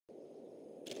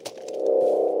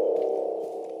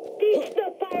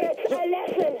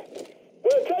Listen,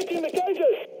 we're taking the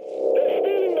cages. They're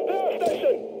stealing the power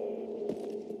station.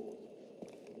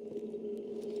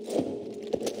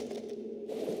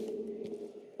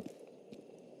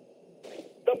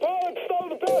 The pirates stole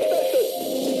the power station.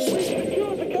 We've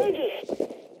secured the cages.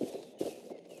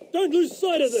 Don't lose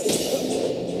sight of this.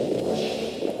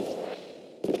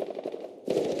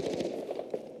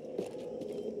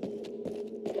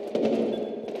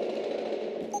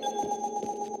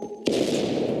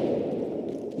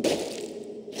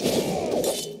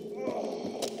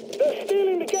 They're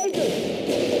stealing the cages.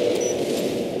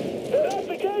 They're at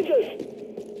the cages.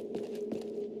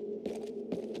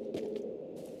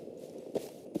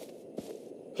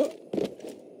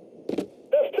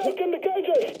 They've taken the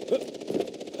cages.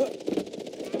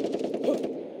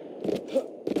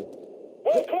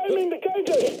 We're claiming the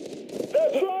cages.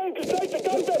 They're trying to take the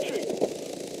gun battery.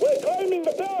 We're claiming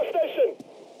the power station.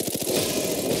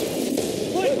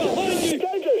 Right behind you!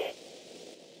 Cages.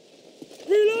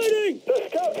 Reloading! The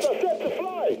scouts are set to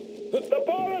fly. The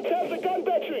pirates have the gun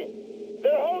battery.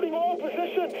 They're holding all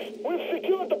positions. We've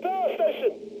secured the power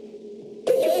station.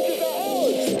 The cages are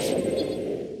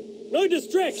ours. No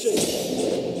distractions!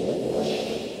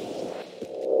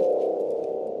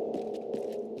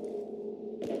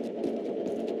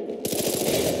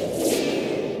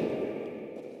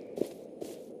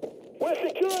 We're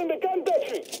securing the gun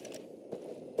battery.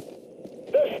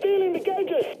 They're stealing the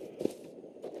cages.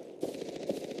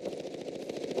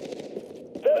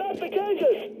 They're at the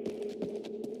cages.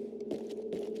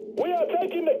 We are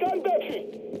taking the gun battery.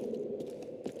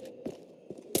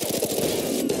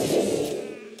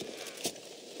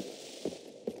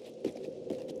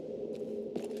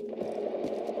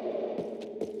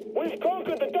 We've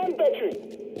conquered the gun battery.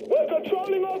 We're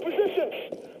controlling all positions.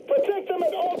 Protect them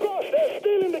at all costs. They're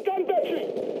stealing the gun battery.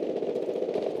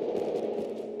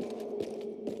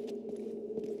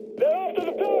 They're after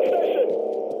the power station.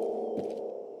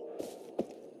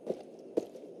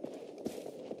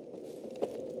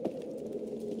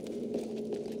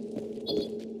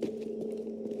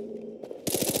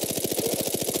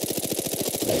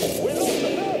 We lost the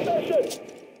power station.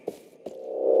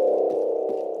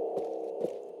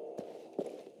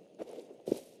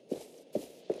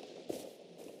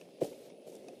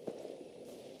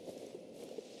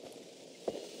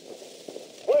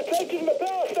 We're taking the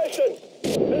power station.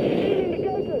 They're stealing the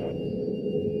cages.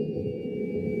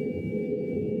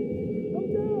 Come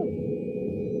down.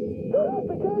 They're at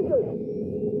the cages.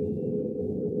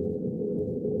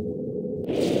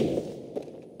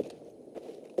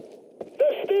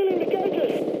 They're stealing the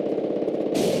cages.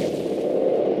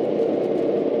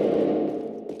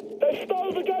 They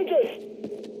stole the cages.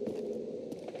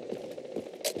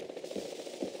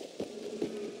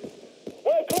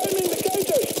 We're claiming the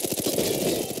cages.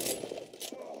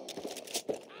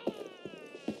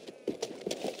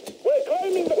 We're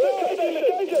claiming the power station.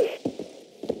 Cages.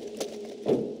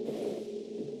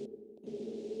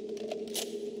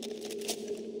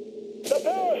 The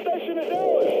power station is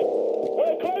ours.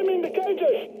 We're claiming the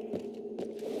cages.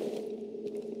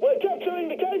 We're capturing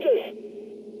the cages.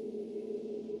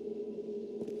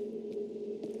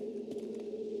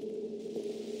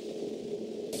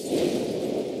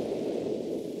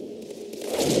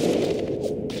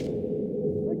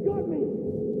 They got me.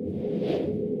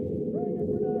 Throwing a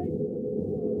grenade.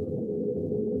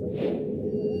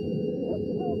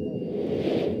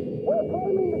 We're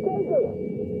claiming the cages.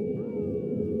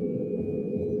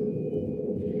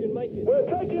 You can make it. We're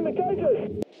taking the cages.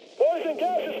 Poison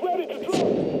gas is ready to drop.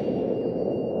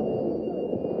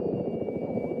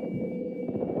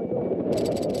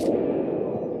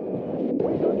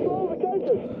 We control the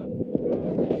cages.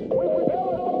 We've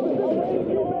recovered all positions.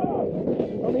 Keep it up.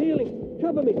 I'm healing.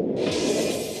 Cover me.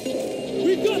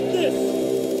 We got this!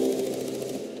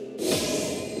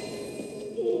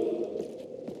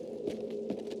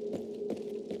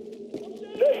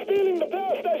 They're stealing the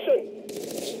power station.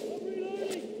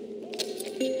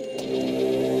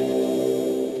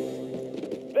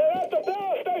 They're at the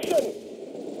power station.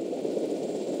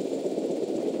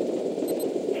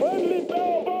 Friendly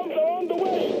power bombs are on the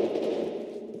way.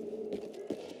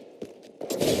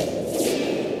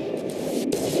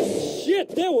 Shit,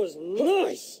 that was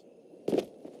nice!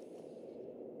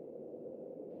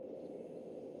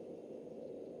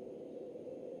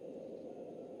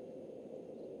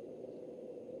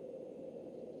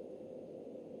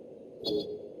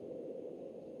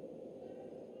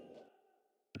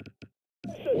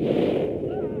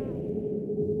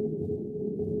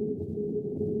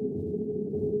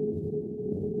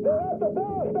 They're at the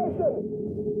power station.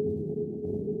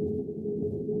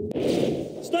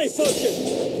 Stay focused!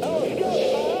 Our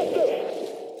scouts are active.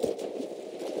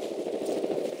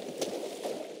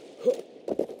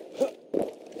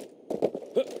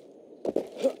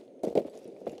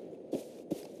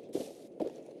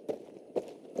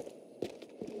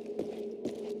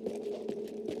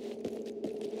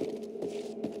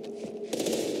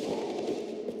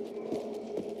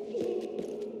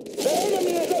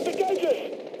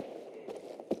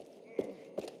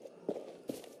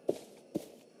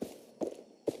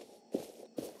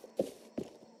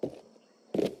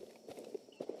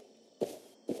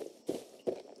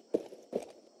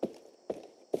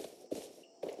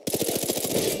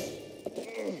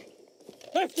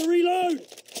 to reload!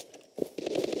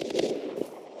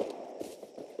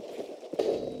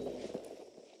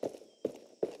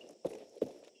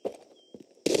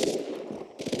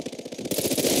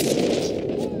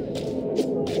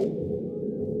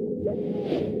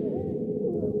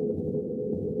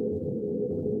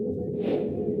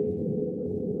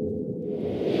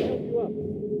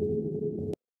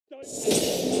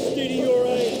 Steady your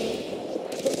aim!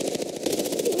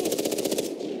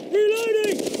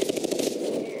 Reloading!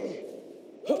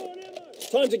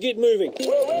 Time to get moving.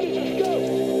 We're ready to go.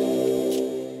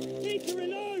 Need to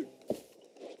reload!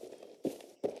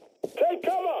 Take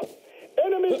cover.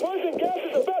 Enemy poison gas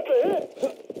is about to hit.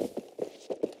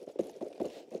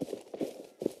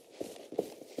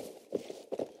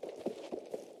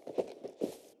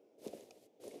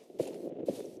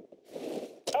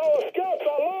 Our scouts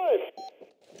are live.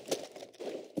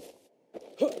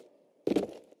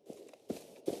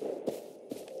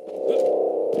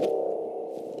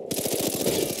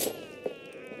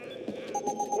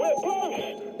 We're close.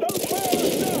 Don't fail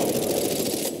us now.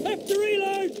 Have to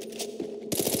reload!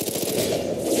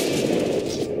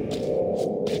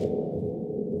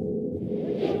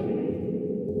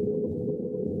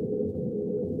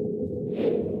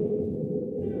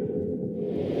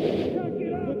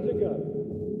 Good to go.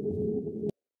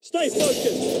 Stay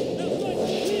focused! Outside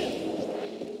clear!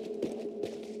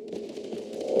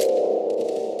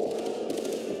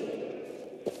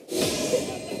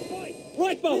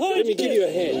 Right behind you! Let me give you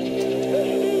a hand. They're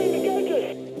stealing the gauges.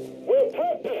 We're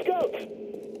prepped to scout.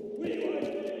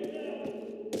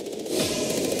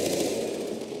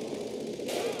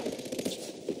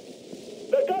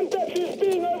 The gun battery is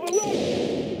being overrun.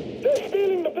 They're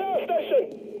stealing the power station.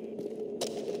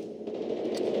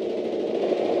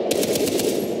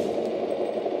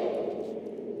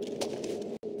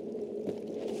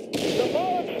 The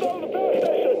pirates stole the power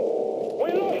station. We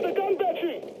lost the gun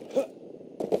battery.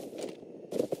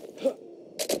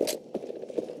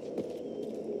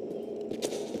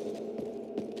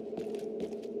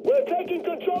 We're taking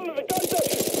control of the gun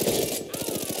battery.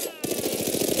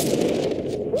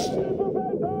 Friendly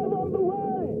preventer on the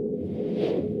way.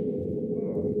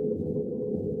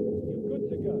 You're good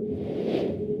to go.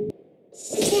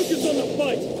 Focus on the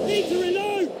fight! Need to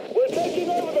reload! We're taking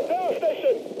over the power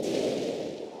station.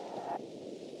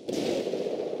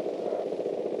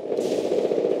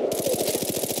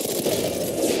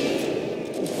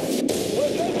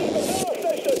 We're taking the power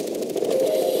station.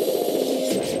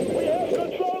 We have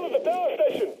control of the power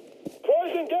station.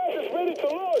 Poison gas is ready to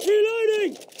launch.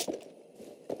 Reloading!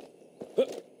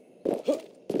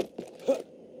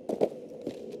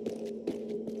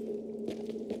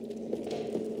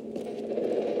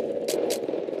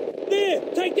 There!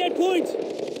 Take that point!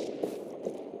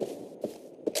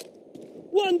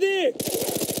 One there!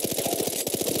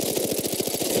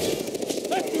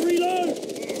 Have to reload!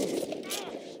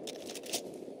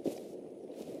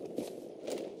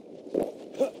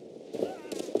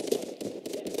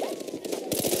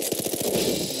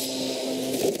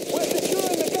 We're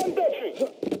securing the gun battery.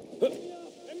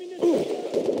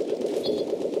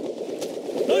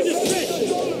 No Taking distraction!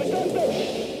 control of the gun battery.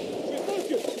 We're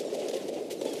focused!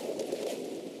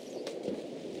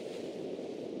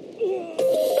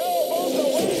 Barrel bombs are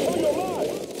waiting for your mark.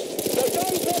 The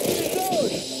gun battery is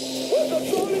ours. We're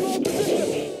controlling all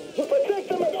positions. Protect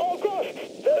them at all costs.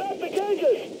 They're at the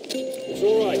cages. It's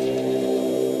all right.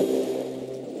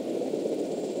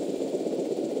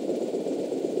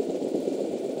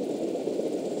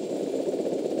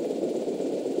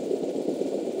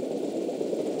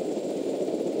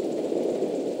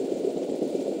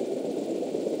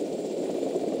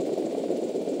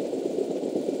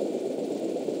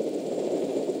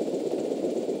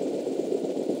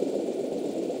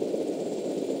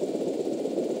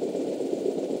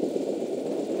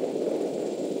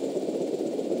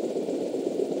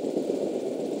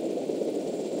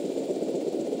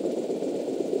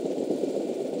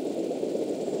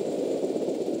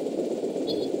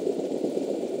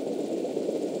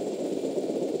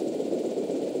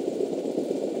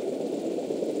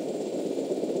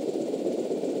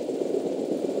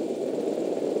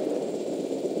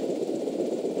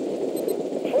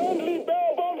 Friendly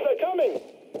barrel bombs are coming.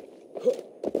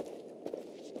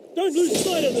 Don't lose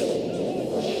sight of them!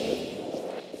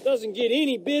 Doesn't get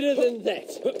any better than that.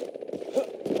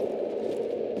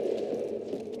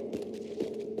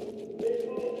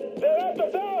 They're at the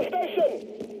power station.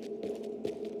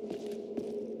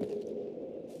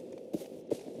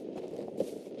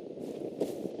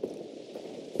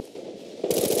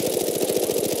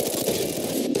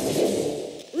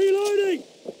 Reloading!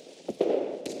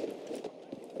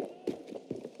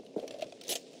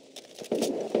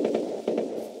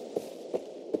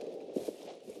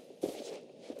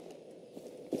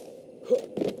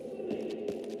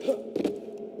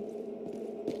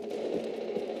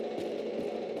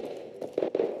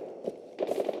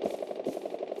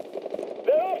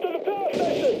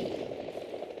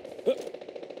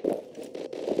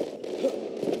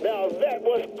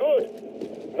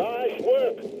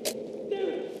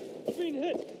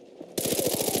 BeachHead!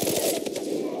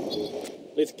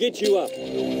 Let's get you up.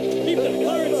 Keep the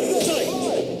pirates in sight!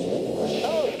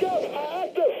 Our scouts are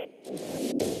active!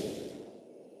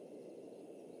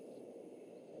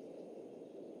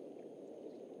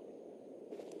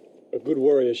 A good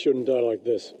warrior shouldn't die like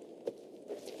this.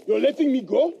 You're letting me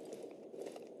go?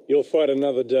 You'll fight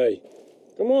another day.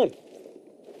 Come on.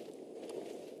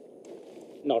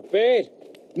 Not bad.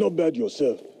 Not bad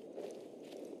yourself.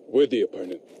 We're the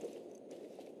opponent.